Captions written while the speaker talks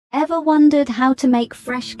Ever wondered how to make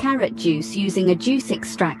fresh carrot juice using a juice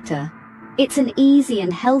extractor? It's an easy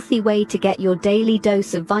and healthy way to get your daily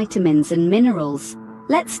dose of vitamins and minerals.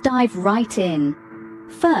 Let's dive right in.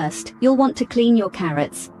 First, you'll want to clean your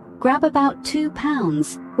carrots. Grab about 2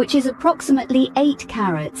 pounds, which is approximately 8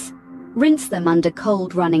 carrots. Rinse them under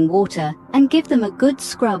cold running water and give them a good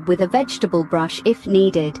scrub with a vegetable brush if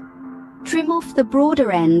needed. Trim off the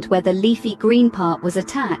broader end where the leafy green part was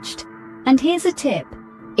attached. And here's a tip.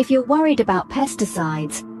 If you're worried about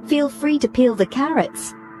pesticides, feel free to peel the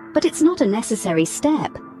carrots, but it's not a necessary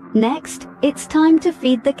step. Next, it's time to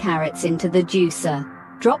feed the carrots into the juicer.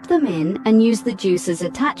 Drop them in and use the juicer's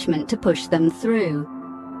attachment to push them through.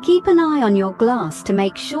 Keep an eye on your glass to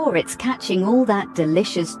make sure it's catching all that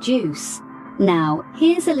delicious juice. Now,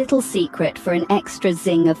 here's a little secret for an extra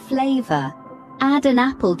zing of flavor. Add an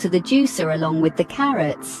apple to the juicer along with the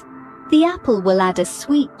carrots. The apple will add a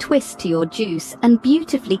sweet twist to your juice and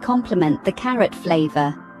beautifully complement the carrot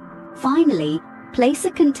flavor. Finally, place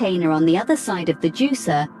a container on the other side of the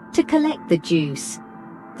juicer to collect the juice.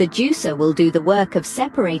 The juicer will do the work of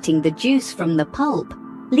separating the juice from the pulp,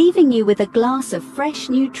 leaving you with a glass of fresh,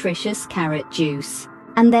 nutritious carrot juice.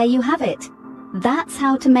 And there you have it. That's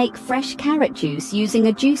how to make fresh carrot juice using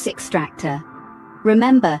a juice extractor.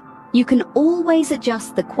 Remember, you can always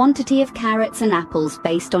adjust the quantity of carrots and apples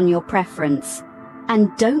based on your preference.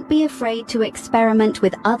 And don't be afraid to experiment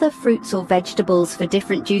with other fruits or vegetables for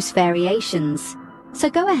different juice variations. So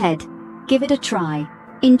go ahead, give it a try.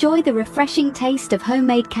 Enjoy the refreshing taste of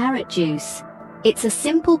homemade carrot juice. It's a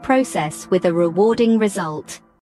simple process with a rewarding result.